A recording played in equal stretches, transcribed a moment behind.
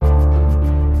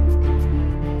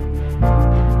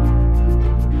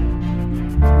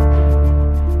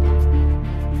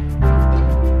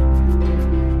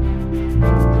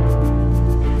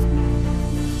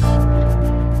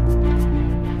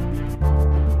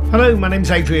Hello, my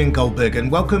name's Adrian Goldberg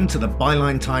and welcome to the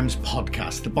Byline Times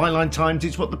podcast. The Byline Times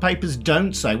is what the papers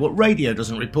don't say, what radio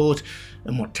doesn't report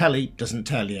and what telly doesn't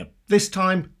tell you. This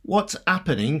time, what's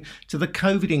happening to the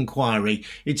COVID inquiry?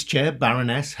 Its chair,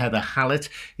 Baroness Heather Hallett,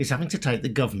 is having to take the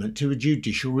government to a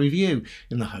judicial review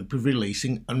in the hope of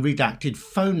releasing unredacted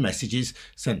phone messages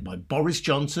sent by Boris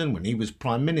Johnson when he was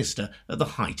Prime Minister at the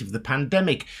height of the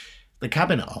pandemic. The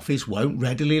Cabinet Office won't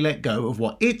readily let go of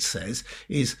what it says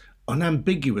is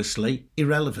unambiguously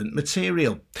irrelevant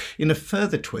material. In a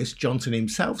further twist, Johnson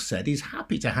himself said he's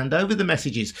happy to hand over the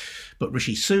messages, but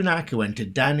Rishi Sunak, who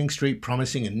entered Downing Street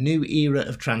promising a new era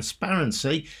of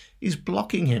transparency, is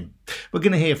blocking him. We're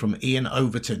going to hear from Iain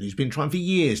Overton, who's been trying for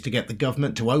years to get the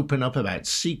government to open up about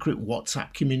secret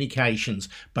WhatsApp communications,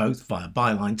 both via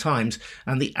Byline Times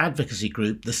and the advocacy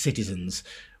group The Citizens.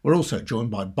 We're also joined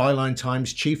by Byline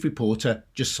Times chief reporter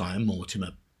Josiah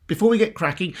Mortimer. Before we get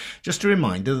cracking, just a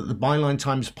reminder that the Byline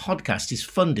Times podcast is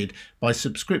funded by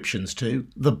subscriptions to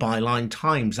The Byline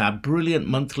Times, our brilliant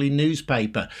monthly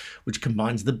newspaper, which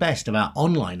combines the best of our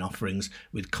online offerings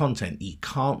with content you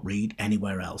can't read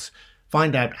anywhere else.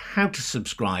 Find out how to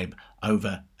subscribe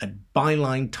over at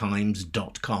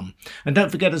bylinetimes.com. And don't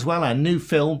forget as well our new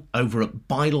film over at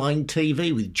Byline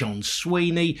TV with John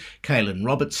Sweeney, Kaelan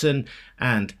Robertson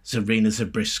and Zarina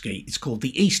Zabriskie. It's called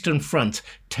The Eastern Front,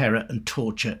 Terror and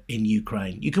Torture in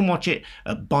Ukraine. You can watch it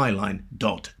at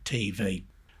byline.tv.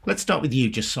 Let's start with you,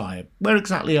 Josiah. Where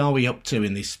exactly are we up to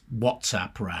in this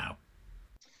WhatsApp row?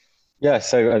 Yeah,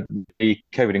 so the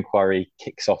COVID inquiry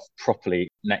kicks off properly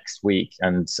next week,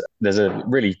 and there's a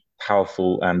really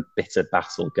powerful and bitter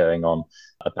battle going on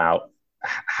about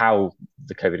how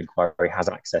the COVID inquiry has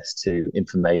access to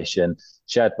information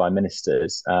shared by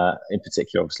ministers. In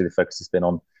particular, obviously, the focus has been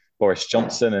on Boris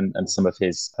Johnson and some of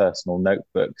his personal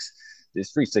notebooks.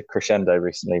 It's reached a crescendo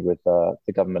recently with the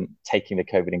government taking the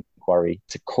COVID inquiry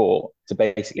to court to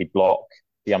basically block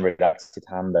the unredacted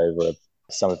handover of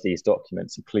some of these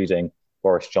documents, including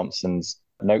Boris Johnson's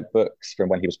notebooks from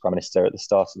when he was Prime Minister at the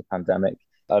start of the pandemic,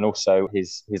 and also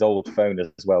his old phone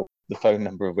as well, the phone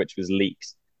number of which was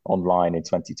leaked online in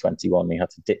 2021. He had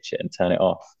to ditch it and turn it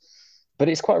off. But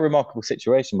it's quite a remarkable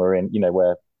situation we're in,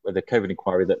 where the COVID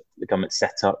inquiry that the government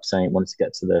set up saying it wanted to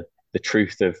get to the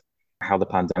truth of how the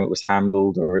pandemic was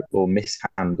handled or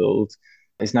mishandled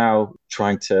is now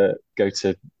trying to go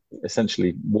to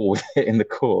essentially war with it in the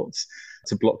courts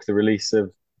to block the release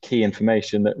of key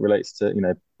information that relates to,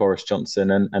 Boris Johnson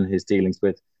and his dealings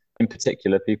with, in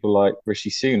particular, people like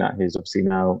Rishi Sunak, who's obviously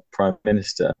now Prime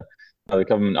Minister. The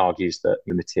government argues that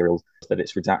the material that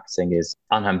it's redacting is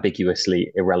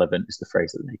unambiguously irrelevant, is the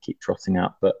phrase that they keep trotting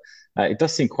out. But it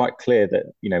does seem quite clear that,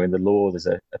 in the law, there's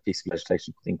a piece of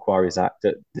legislation called the Inquiries Act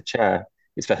that the chair,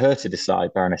 it's for her to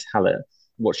decide, Baroness Hallett,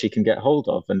 what she can get hold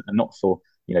of and not for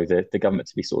the government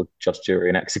to be sort of judge, jury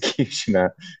and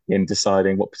executioner in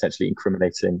deciding what potentially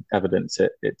incriminating evidence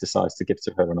it decides to give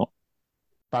to her or not.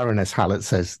 Baroness Hallett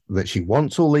says that she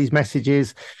wants all these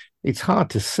messages. It's hard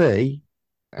to see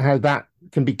how that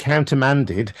can be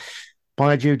countermanded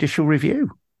by a judicial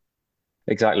review.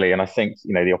 Exactly. And I think,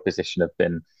 the opposition have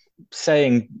been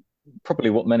saying probably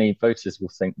what many voters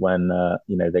will think when,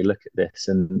 they look at this.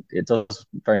 And it does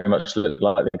very much look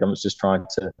like the government's just trying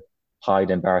to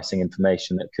hide embarrassing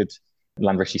information that could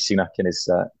land Rishi Sunak and his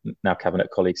now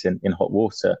cabinet colleagues in hot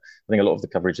water. I think a lot of the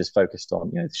coverage is focused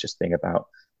on, it's just being about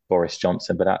Boris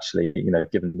Johnson, but actually,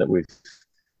 given that we've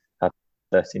had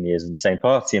 13 years in the same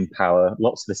party in power,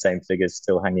 lots of the same figures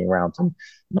still hanging around and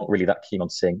not really that keen on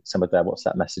seeing some of their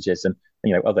WhatsApp messages and,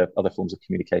 other forms of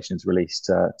communications released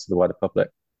to the wider public.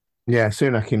 Yeah,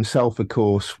 Sunak himself, of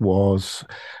course, was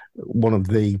one of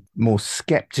the more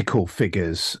sceptical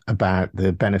figures about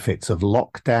the benefits of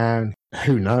lockdown.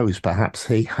 Who knows, perhaps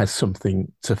he has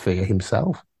something to fear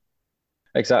himself.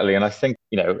 Exactly. And I think,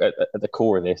 at the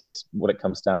core of this, what it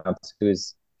comes down to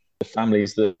is the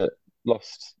families that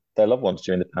lost their loved ones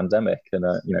during the pandemic. And,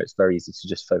 it's very easy to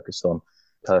just focus on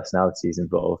personalities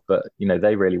involved, but,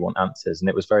 they really want answers. And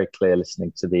it was very clear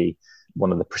listening to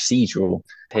one of the procedural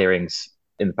hearings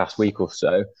in the past week or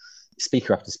so,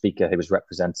 speaker after speaker who was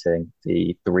representing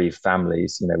the bereaved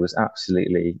families, was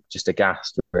absolutely just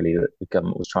aghast, really, that the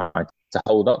government was trying to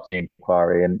hold up the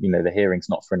inquiry. And, the hearing's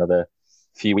not for another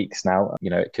few weeks now.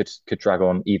 It could drag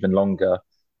on even longer.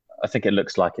 I think it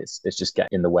looks like it's just getting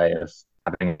in the way of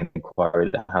having an inquiry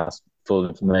that has full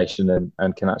information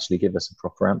and can actually give us some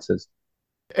proper answers.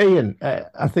 Iain,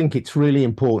 I think it's really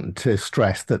important to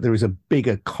stress that there is a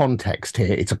bigger context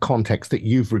here. It's a context that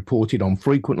you've reported on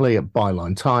frequently at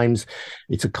Byline Times.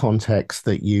 It's a context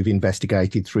that you've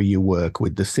investigated through your work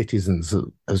with the citizens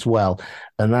as well.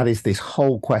 And that is this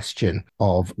whole question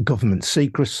of government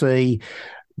secrecy,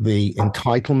 the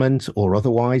entitlement or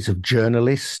otherwise of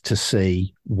journalists to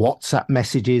see WhatsApp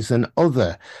messages and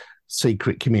other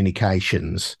secret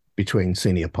communications between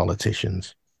senior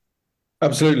politicians.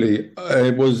 Absolutely.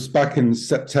 It was back in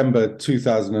September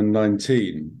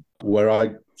 2019 where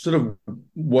I sort of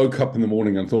woke up in the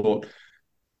morning and thought,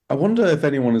 I wonder if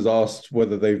anyone has asked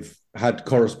whether they've had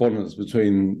correspondence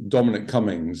between Dominic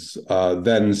Cummings,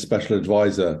 then special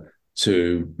advisor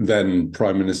to then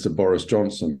Prime Minister Boris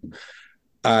Johnson,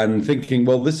 and thinking,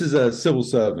 well, this is a civil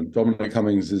servant. Dominic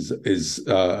Cummings is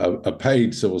a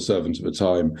paid civil servant at the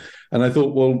time. And I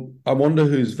thought, well, I wonder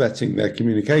who's vetting their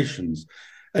communications.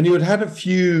 And you had had a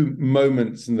few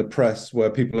moments in the press where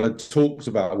people had talked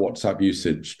about WhatsApp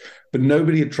usage, but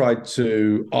nobody had tried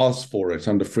to ask for it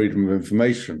under freedom of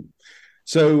information.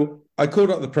 So I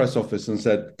called up the press office and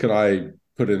said, can I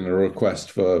put in a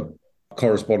request for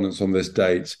correspondence on this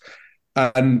date?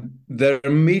 And their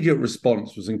immediate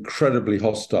response was incredibly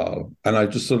hostile. And I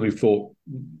just suddenly thought,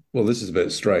 well, this is a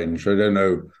bit strange. I don't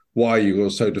know why you are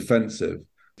so defensive.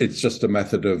 It's just a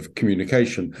method of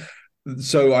communication.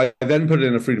 So I then put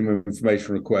in a freedom of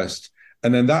information request,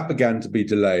 and then that began to be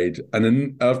delayed. And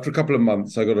then after a couple of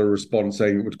months, I got a response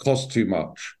saying it would cost too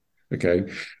much. Okay.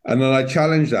 And then I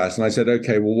challenged that and I said,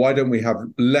 okay, well, why don't we have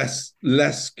less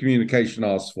communication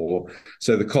asked for?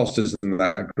 So the cost isn't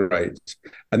that great.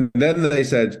 And then they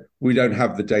said, we don't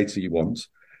have the data you want.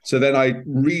 So then I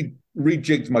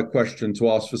rejigged my question to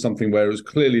ask for something where it was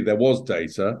clearly there was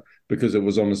data, because it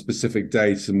was on a specific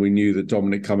date and we knew that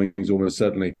Dominic Cummings almost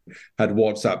certainly had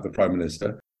WhatsApped the Prime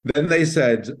Minister. Then they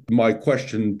said my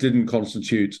question didn't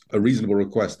constitute a reasonable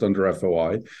request under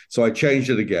FOI, so I changed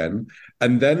it again.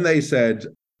 And then they said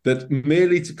that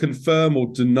merely to confirm or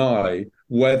deny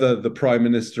whether the Prime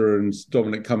Minister and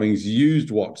Dominic Cummings used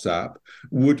WhatsApp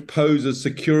would pose a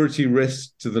security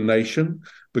risk to the nation,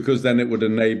 because then it would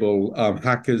enable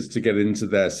hackers to get into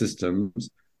their systems.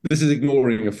 This is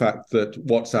ignoring the fact that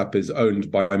WhatsApp is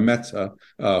owned by Meta,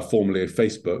 formerly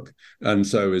Facebook, and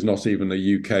so is not even a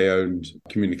UK-owned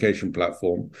communication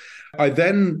platform. I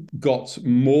then got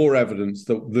more evidence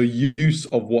that the use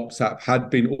of WhatsApp had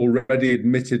been already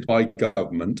admitted by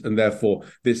government, and therefore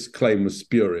this claim was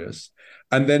spurious.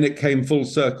 And then it came full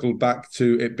circle back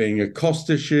to it being a cost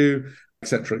issue, et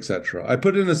cetera, et cetera. I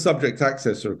put in a subject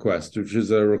access request, which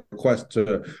is a request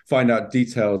to find out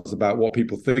details about what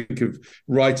people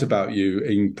write about you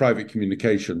in private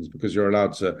communications, because you're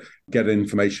allowed to get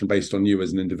information based on you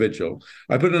as an individual.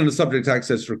 I put in a subject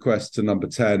access request to number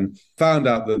 10, found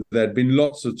out that there'd been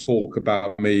lots of talk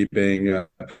about me being a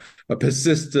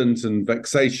persistent and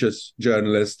vexatious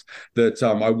journalist, that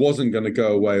I wasn't going to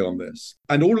go away on this.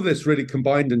 And all of this really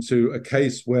combined into a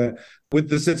case where, with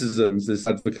the citizens, this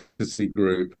advocacy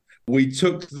group, we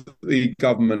took the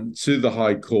government to the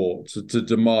High Court to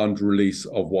demand release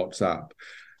of WhatsApp.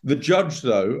 The judge,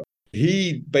 though,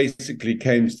 he basically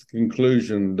came to the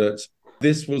conclusion that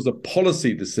this was a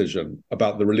policy decision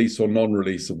about the release or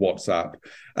non-release of WhatsApp.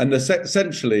 And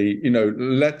essentially,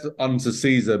 let unto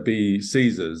Caesar be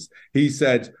Caesar's. He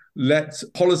said, let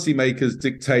policymakers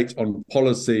dictate on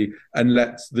policy and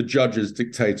let the judges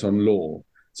dictate on law.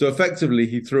 So effectively,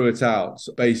 he threw it out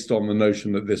based on the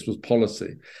notion that this was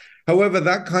policy. However,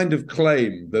 that kind of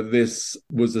claim that this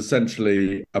was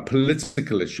essentially a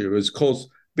political issue has, of course,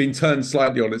 been turned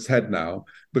slightly on its head now,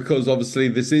 because obviously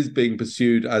this is being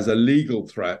pursued as a legal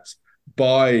threat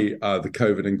by the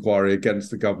COVID inquiry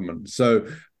against the government. So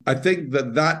I think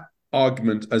that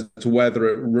argument as to whether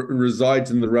it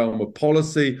resides in the realm of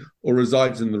policy or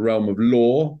resides in the realm of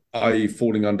law, i.e.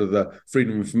 falling under the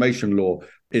Freedom of Information Law,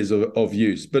 is of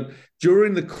use. But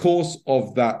during the course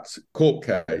of that court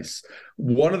case,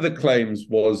 one of the claims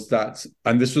was that,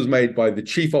 and this was made by the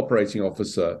chief operating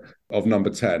officer of number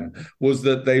 10, was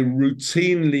that they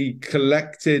routinely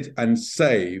collected and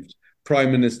saved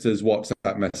Prime Minister's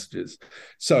WhatsApp messages.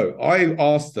 So I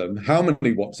asked them, how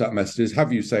many WhatsApp messages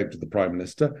have you saved to the Prime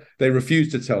Minister? They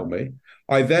refused to tell me.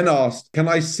 I then asked, can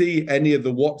I see any of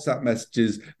the WhatsApp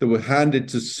messages that were handed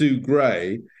to Sue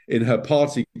Gray in her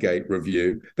Partygate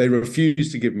review? They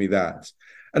refused to give me that.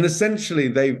 And essentially,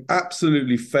 they've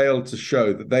absolutely failed to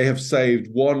show that they have saved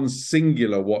one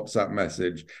singular WhatsApp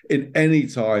message in any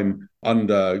time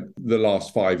under the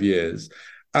last 5 years.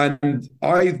 And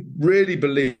I really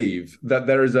believe that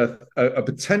there is a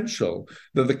potential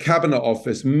that the Cabinet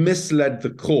Office misled the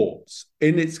courts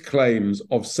in its claims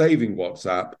of saving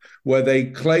WhatsApp, where they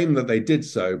claim that they did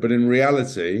so, but in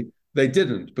reality, they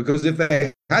didn't. Because if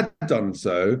they had done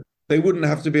so, they wouldn't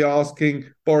have to be asking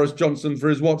Boris Johnson for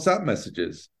his WhatsApp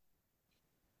messages.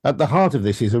 At the heart of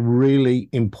this is a really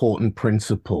important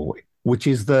principle, which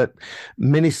is that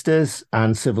ministers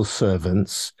and civil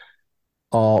servants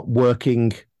are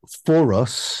working for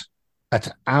us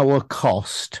at our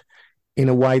cost in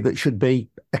a way that should be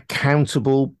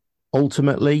accountable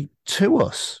ultimately to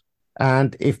us.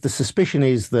 And if the suspicion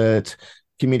is that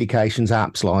communications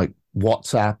apps like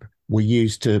WhatsApp were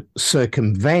used to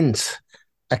circumvent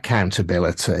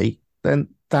accountability, then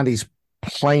that is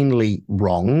plainly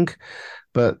wrong.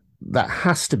 But that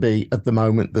has to be, at the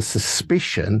moment, the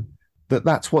suspicion that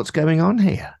that's what's going on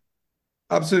here.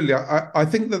 Absolutely. I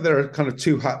think that there are kind of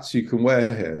two hats you can wear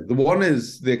here. The one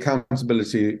is the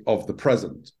accountability of the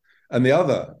present, and the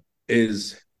other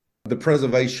is the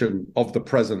preservation of the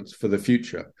present for the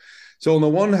future. So on the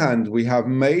one hand, we have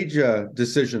major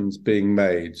decisions being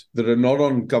made that are not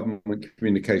on government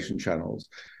communication channels,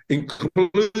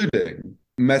 including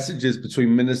messages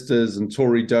between ministers and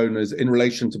Tory donors in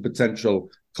relation to potential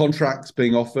contracts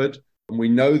being offered. And we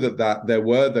know that there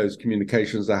were those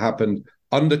communications that happened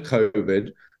under COVID,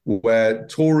 where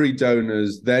Tory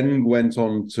donors then went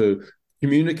on to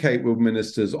communicate with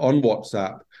ministers on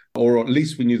WhatsApp, or at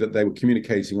least we knew that they were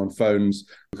communicating on phones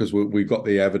because we got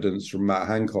the evidence from Matt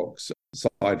Hancock's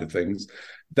side of things,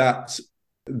 that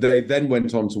they then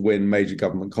went on to win major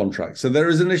government contracts. So there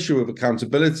is an issue of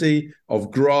accountability, of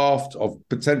graft, of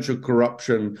potential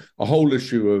corruption, a whole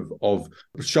issue of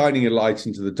shining a light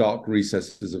into the dark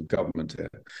recesses of government here.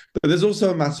 But there's also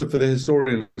a matter for the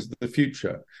historians of the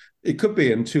future. It could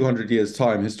be in 200 years'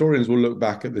 time, historians will look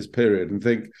back at this period and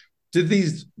think, did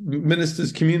these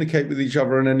ministers communicate with each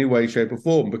other in any way, shape, or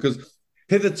form? Because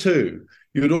hitherto,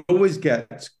 you would always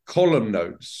get column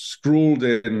notes scrawled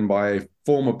in by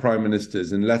former prime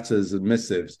ministers in letters and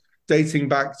missives dating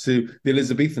back to the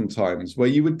Elizabethan times, where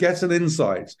you would get an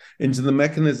insight into the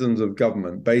mechanisms of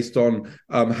government based on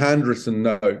handwritten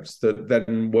notes that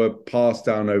then were passed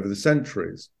down over the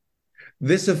centuries.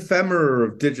 This ephemera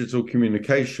of digital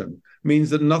communication means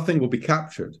that nothing will be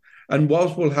captured. And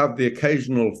whilst we'll have the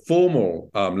occasional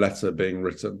formal letter being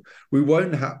written, we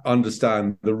won't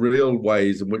understand the real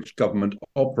ways in which government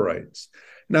operates.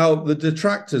 Now, the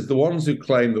detractors, the ones who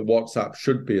claim that WhatsApp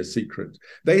should be a secret,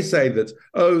 they say that,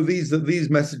 these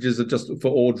messages are just for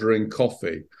ordering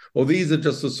coffee, or these are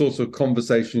just the sorts of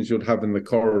conversations you'd have in the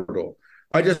corridor.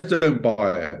 I just don't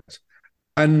buy it.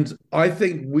 And I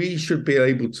think we should be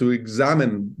able to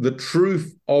examine the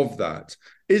truth of that.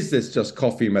 Is this just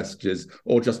coffee messages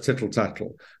or just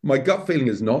tittle-tattle? My gut feeling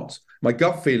is not. My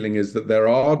gut feeling is that there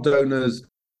are donors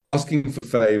asking for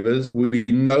favours. We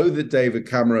know that David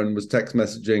Cameron was text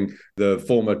messaging the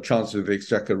former Chancellor of the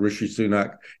Exchequer, Rishi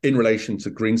Sunak, in relation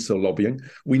to Greensill lobbying.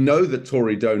 We know that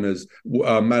Tory donors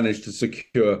managed to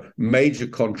secure major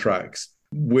contracts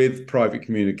with private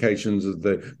communications of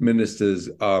the ministers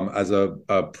as a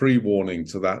pre-warning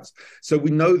to that. So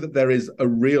we know that there is a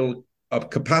real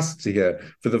capacity here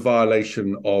for the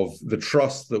violation of the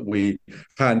trust that we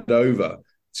hand over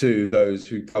to those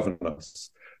who govern us.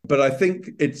 But I think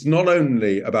it's not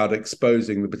only about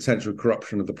exposing the potential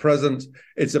corruption of the present,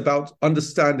 it's about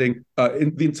understanding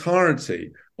in the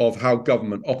entirety of how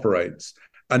government operates.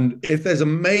 And if there's a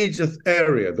major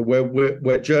area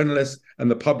where journalists and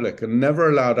the public are never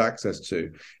allowed access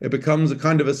to, it becomes a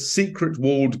kind of a secret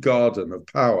walled garden of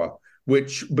power,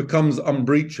 which becomes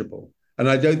unbreachable. And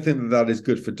I don't think that is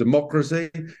good for democracy.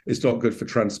 It's not good for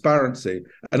transparency.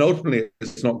 And ultimately,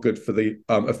 it's not good for the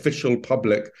official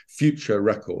public future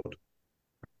record.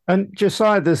 And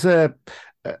Josiah, there's a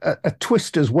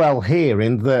twist as well here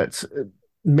in that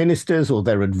ministers or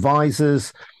their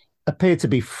advisors appear to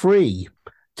be free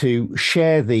to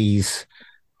share these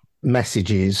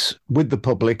messages with the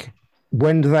public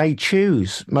when they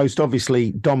choose. Most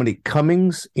obviously, Dominic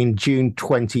Cummings in June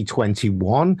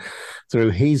 2021,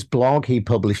 through his blog, he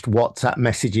published WhatsApp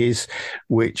messages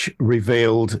which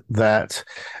revealed that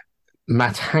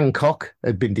Matt Hancock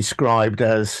had been described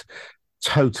as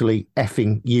totally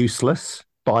effing useless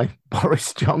by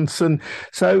Boris Johnson.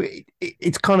 So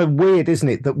it's kind of weird, isn't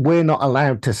it, that we're not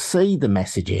allowed to see the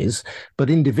messages, but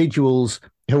individuals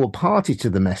who are party to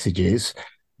the messages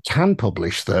can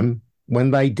publish them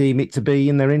when they deem it to be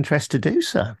in their interest to do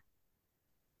so.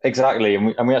 Exactly.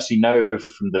 And we actually know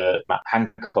from the Matt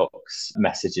Hancock's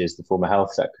messages, the former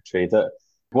health secretary, that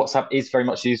WhatsApp is very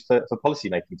much used for policy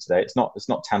making today. It's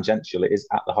not tangential. It is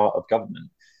at the heart of government.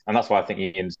 And that's why I think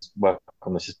Iain's work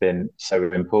on this has been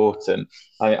so important.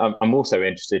 I'm also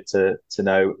interested to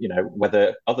know,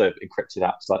 whether other encrypted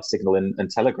apps like Signal and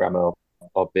Telegram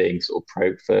are being sort of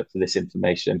probed for this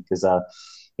information, because I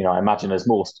imagine as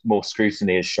more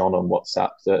scrutiny is shone on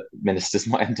WhatsApp, that ministers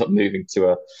might end up moving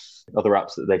to other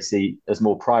apps that they see as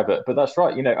more private. But that's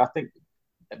right. I think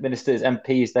ministers,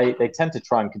 MPs, they tend to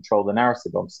try and control the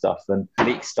narrative on stuff and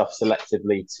leak stuff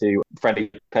selectively to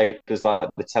friendly papers like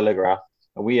the Telegraph,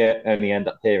 and we only end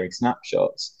up hearing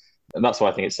snapshots. And that's why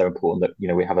I think it's so important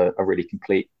that we have a really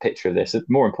complete picture of this. And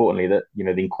more importantly, that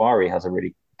the inquiry has a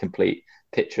really complete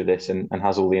picture of this and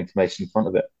has all the information in front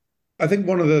of it. I think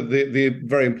one of the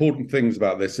very important things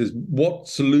about this is what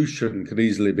solution could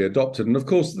easily be adopted. And of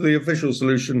course, the official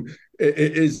solution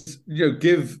is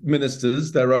give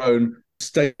ministers their own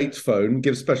state phone,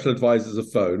 give special advisors a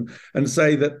phone, and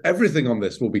say that everything on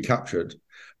this will be captured.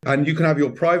 And you can have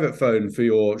your private phone for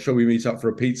your "shall we meet up for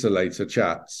a pizza later"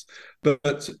 chats.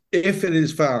 But if it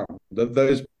is found that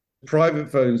those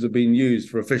private phones are being used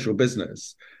for official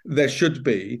business, there should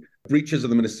be breaches of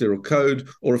the ministerial code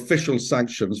or official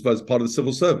sanctions as part of the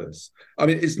civil service. I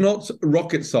mean, it's not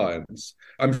rocket science.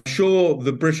 I'm sure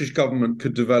the British government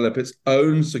could develop its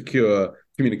own secure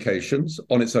communications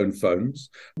on its own phones.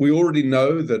 We already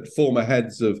know that former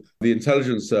heads of the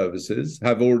intelligence services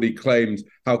have already claimed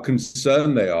how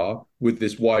concerned they are with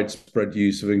this widespread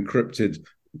use of encrypted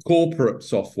corporate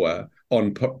software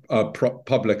on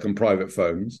public and private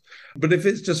phones. But if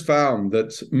it's just found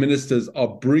that ministers are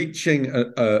breaching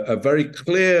a very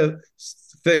clear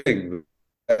thing,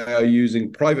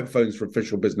 using private phones for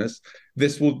official business,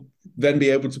 this will then be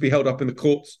able to be held up in the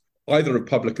courts, either of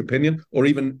public opinion or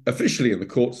even officially in the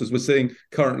courts, as we're seeing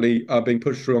currently being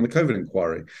pushed through on the COVID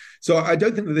inquiry. So I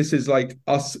don't think that this is like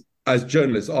us as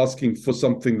journalists asking for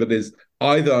something that is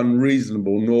either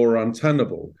unreasonable nor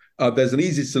untenable. There's an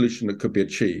easy solution that could be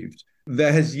achieved.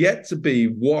 There has yet to be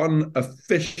one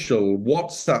official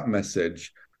WhatsApp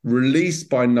message released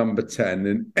by Number 10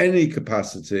 in any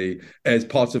capacity as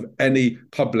part of any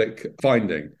public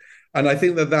finding. And I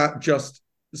think that just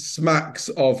smacks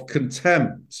of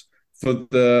contempt for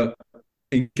the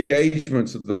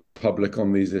engagement of the public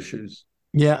on these issues.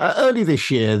 Yeah, early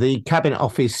this year, the Cabinet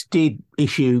Office did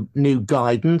issue new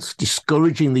guidance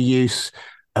discouraging the use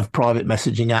of private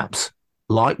messaging apps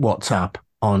like WhatsApp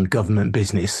on government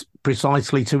business,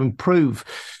 precisely to improve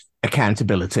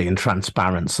accountability and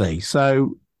transparency.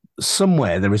 So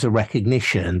somewhere there is a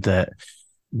recognition that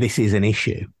this is an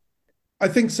issue. I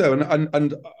think so.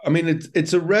 And I mean,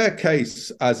 it's a rare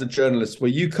case as a journalist where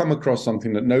you come across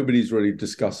something that nobody's really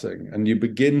discussing and you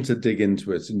begin to dig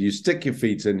into it and you stick your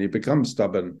feet in, you become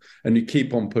stubborn and you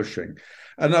keep on pushing.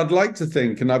 And I'd like to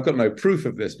think, and I've got no proof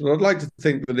of this, but I'd like to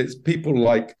think that it's people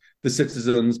like the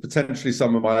Citizens, potentially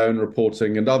some of my own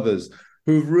reporting and others,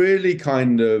 who've really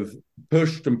kind of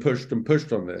pushed and pushed and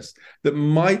pushed on this, that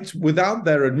might, without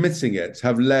their admitting it,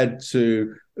 have led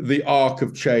to the arc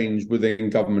of change within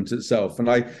government itself. And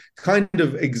I kind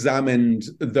of examined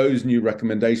those new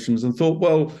recommendations and thought,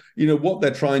 well, what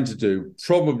they're trying to do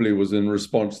probably was in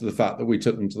response to the fact that we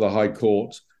took them to the High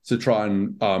Court to try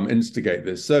and instigate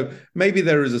this. So maybe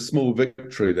there is a small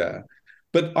victory there.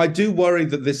 But I do worry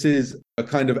that this is a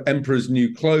kind of emperor's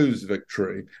new clothes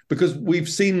victory, because we've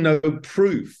seen no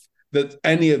proof that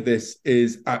any of this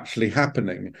is actually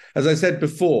happening. As I said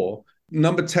before,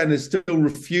 Number 10 is still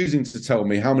refusing to tell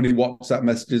me how many WhatsApp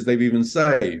messages they've even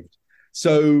saved.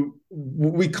 So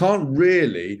we can't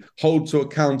really hold to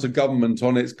account a government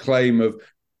on its claim of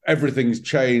everything's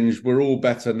changed, we're all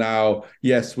better now,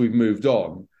 yes, we've moved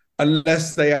on,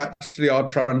 unless they actually are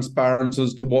transparent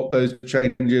as to what those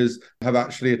changes have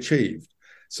actually achieved.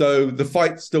 So the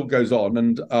fight still goes on,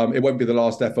 and it won't be the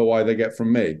last FOI they get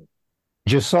from me.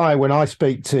 Josiah, when I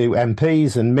speak to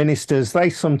MPs and ministers,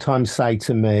 they sometimes say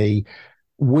to me,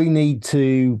 we need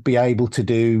to be able to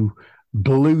do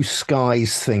blue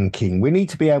skies thinking. We need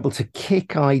to be able to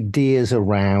kick ideas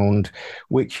around,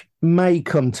 which may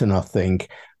come to nothing,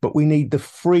 but we need the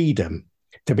freedom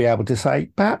to be able to say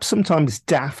perhaps sometimes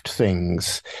daft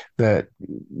things that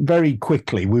very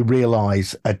quickly we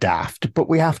realise are daft, but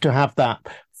we have to have that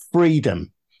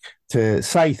freedom to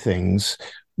say things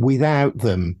without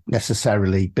them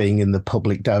necessarily being in the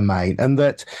public domain. And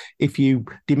that if you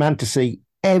demand to see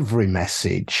every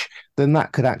message, then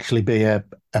that could actually be a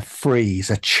freeze,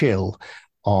 a chill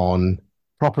on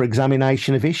proper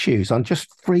examination of issues, on just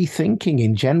free thinking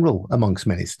in general amongst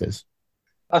ministers.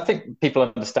 I think people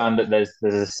understand that there's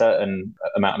a certain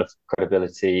amount of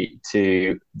credibility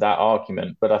to that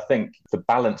argument, but I think the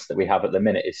balance that we have at the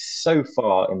minute is so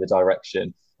far in the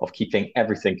direction of keeping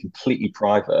everything completely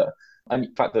private. And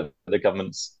the fact that the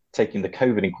government's taking the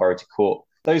COVID inquiry to court,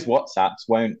 those WhatsApps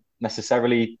won't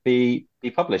necessarily be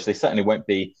published. They certainly won't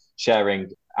be sharing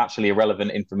actually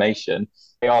irrelevant information.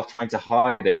 They are trying to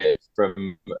hide it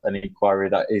from an inquiry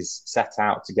that is set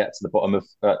out to get to the bottom of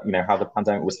how the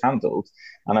pandemic was handled.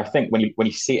 And I think when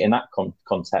you see it in that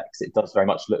context, it does very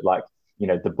much look like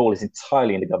the ball is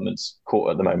entirely in the government's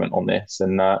court at the moment on this,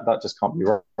 and that just can't be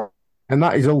right. And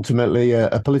that is ultimately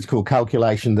a political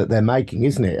calculation that they're making,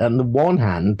 isn't it? On the one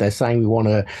hand, they're saying we want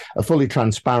a fully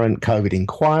transparent COVID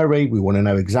inquiry. We want to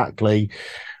know exactly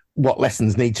what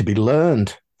lessons need to be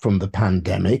learned from the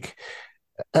pandemic.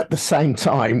 At the same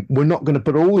time, we're not going to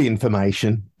put all the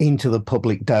information into the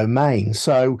public domain.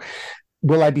 So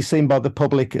will they be seen by the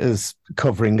public as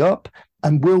covering up?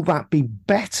 And will that be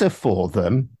better for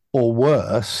them or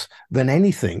worse than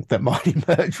anything that might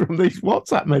emerge from these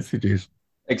WhatsApp messages?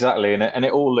 Exactly. And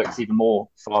it all looks even more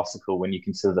farcical when you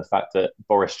consider the fact that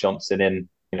Boris Johnson, in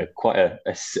quite a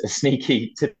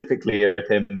sneaky, typically of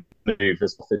him move,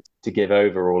 has offered to give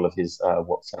over all of his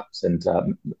WhatsApps and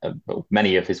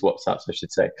many of his WhatsApps, I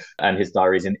should say, and his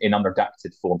diaries in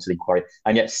unredacted form to the inquiry.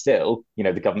 And yet still,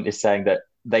 the government is saying that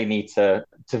they need to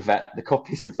vet the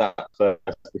copies of that first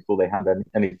before they hand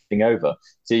anything over.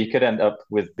 So you could end up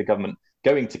with the government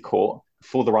going to court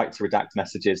for the right to redact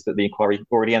messages that the inquiry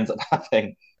already ends up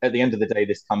having. At the end of the day,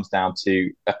 this comes down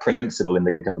to a principle in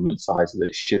the government side that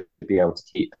it should be able to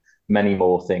keep many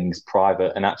more things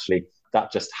private. And actually,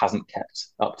 that just hasn't kept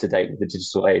up to date with the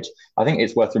digital age. I think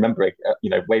it's worth remembering,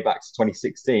 way back to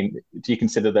 2016, do you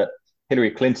consider that Hillary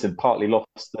Clinton partly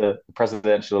lost the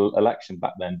presidential election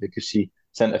back then because she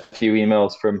sent a few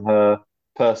emails from her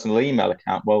personal email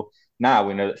account? Well, now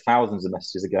we know that thousands of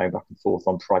messages are going back and forth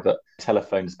on private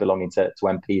telephones belonging to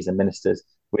MPs and ministers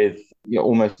with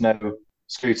almost no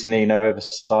scrutiny, no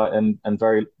oversight, and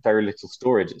very, very little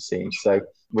storage, it seems. So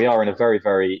we are in a very,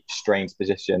 very strange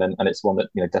position, and it's one that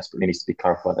desperately needs to be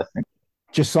clarified, I think.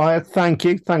 Josiah, thank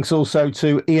you. Thanks also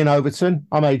to Iain Overton.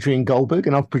 I'm Adrian Goldberg,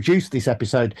 and I've produced this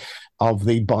episode of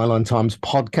the Byline Times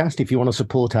podcast. If you want to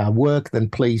support our work, then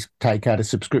please take out a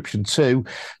subscription to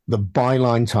the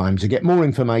Byline Times. To get more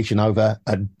information over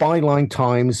at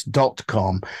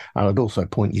bylinetimes.com. And I'd also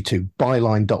point you to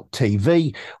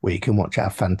byline.tv, where you can watch our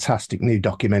fantastic new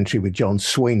documentary with John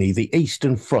Sweeney, The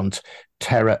Eastern Front,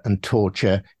 Terror and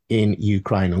Torture in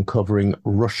Ukraine, uncovering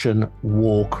Russian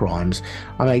war crimes.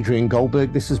 I'm Adrian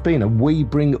Goldberg. This has been a We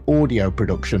Bring audio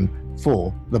production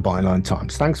for the Byline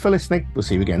Times. Thanks for listening. We'll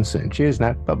see you again soon. Cheers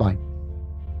now. Bye-bye.